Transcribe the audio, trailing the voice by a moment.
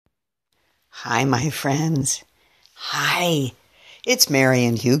Hi, my friends. Hi. It's Mary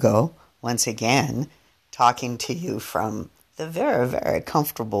and Hugo once again talking to you from the very, very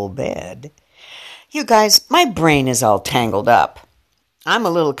comfortable bed. You guys, my brain is all tangled up. I'm a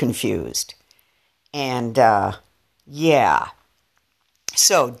little confused. And, yeah.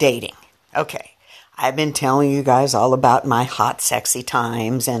 So, dating. Okay. I've been telling you guys all about my hot, sexy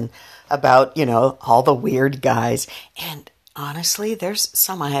times and about, all the weird guys. And honestly, there's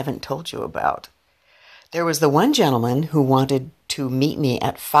some I haven't told you about. There was the one gentleman who wanted to meet me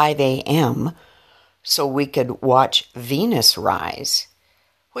at 5 a.m. so we could watch Venus rise,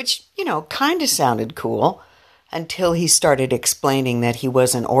 which, kind of sounded cool until he started explaining that he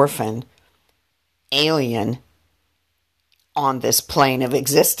was an orphan, alien on this plane of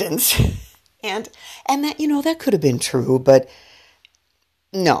existence. and that, that could have been true, but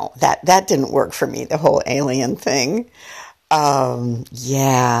no, that didn't work for me, the whole alien thing.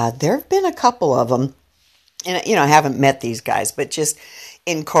 Yeah, there have been a couple of them. And, I haven't met these guys, but just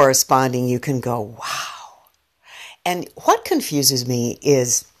in corresponding, you can go, wow. And what confuses me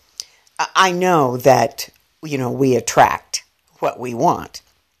is I know that, we attract what we want.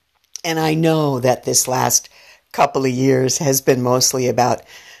 And I know that this last couple of years has been mostly about,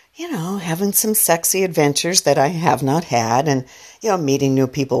 having some sexy adventures that I have not had and, meeting new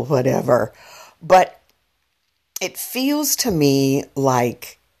people, whatever. But it feels to me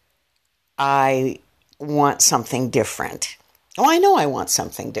like I want something different. Oh, I know I want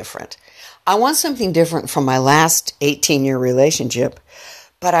something different. I want something different from my last 18-year relationship,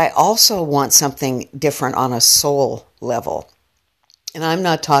 but I also want something different on a soul level. And I'm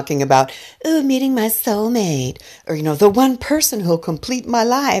not talking about, meeting my soulmate or, the one person who'll complete my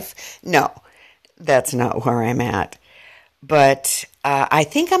life. No, that's not where I'm at. But I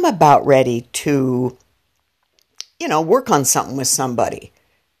think I'm about ready to, work on something with somebody,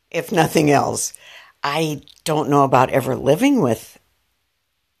 if nothing else. I don't know about ever living with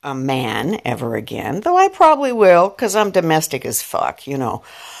a man ever again, though I probably will because I'm domestic as fuck,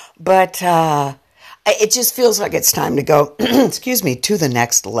 But it just feels like it's time to go, excuse me, to the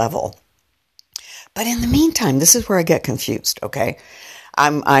next level. But in the meantime, this is where I get confused, okay?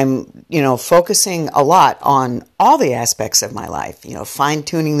 I'm focusing a lot on all the aspects of my life,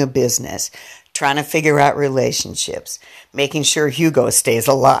 fine-tuning the business, trying to figure out relationships, making sure Hugo stays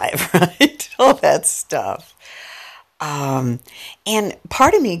alive, right? All that stuff. And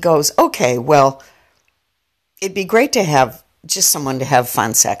part of me goes, okay, well, it'd be great to have just someone to have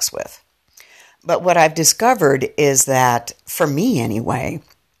fun sex with. But what I've discovered is that, for me anyway,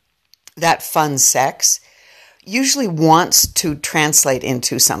 that fun sex usually wants to translate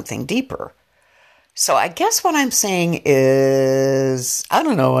into something deeper. So I guess what I'm saying is, I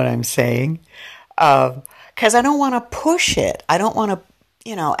don't know what I'm saying, because I don't want to push it. I don't want to,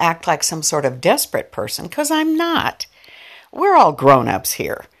 act like some sort of desperate person, because I'm not. We're all grown-ups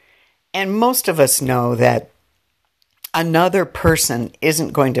here. And most of us know that another person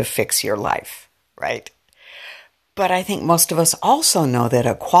isn't going to fix your life, right? But I think most of us also know that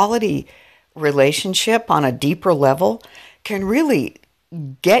a quality relationship on a deeper level can really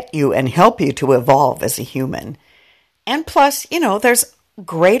get you and help you to evolve as a human. And plus, there's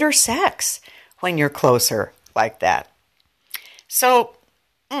greater sex when you're closer like that. So,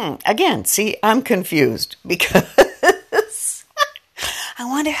 again, see, I'm confused because I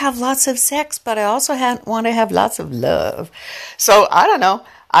want to have lots of sex, but I also want to have lots of love. So, I don't know.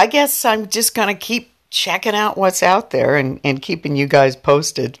 I guess I'm just going to keep checking out what's out there and keeping you guys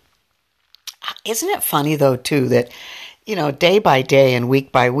posted. Isn't it funny, though, too, that, day by day and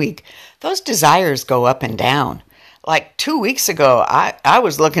week by week, those desires go up and down. Like 2 weeks ago, I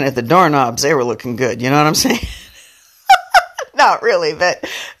was looking at the doorknobs. They were looking good. You know what I'm saying? Not really, but,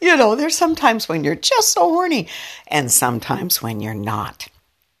 there's sometimes when you're just so horny and sometimes when you're not.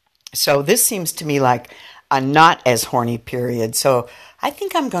 So this seems to me like a not as horny period. So I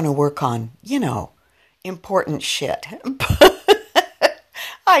think I'm going to work on, important shit.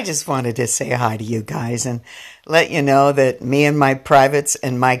 I just wanted to say hi to you guys and let you know that me and my privates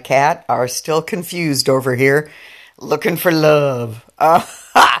and my cat are still confused over here, looking for love.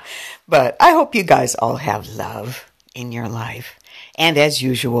 But I hope you guys all have love in your life. And as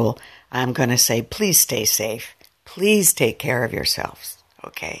usual, I'm going to say, please stay safe. Please take care of yourselves,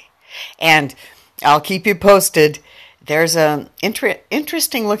 okay? And I'll keep you posted. There's an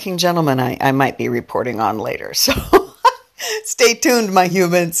interesting-looking gentleman I might be reporting on later. So stay tuned, my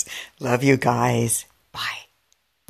humans. Love you guys. Bye.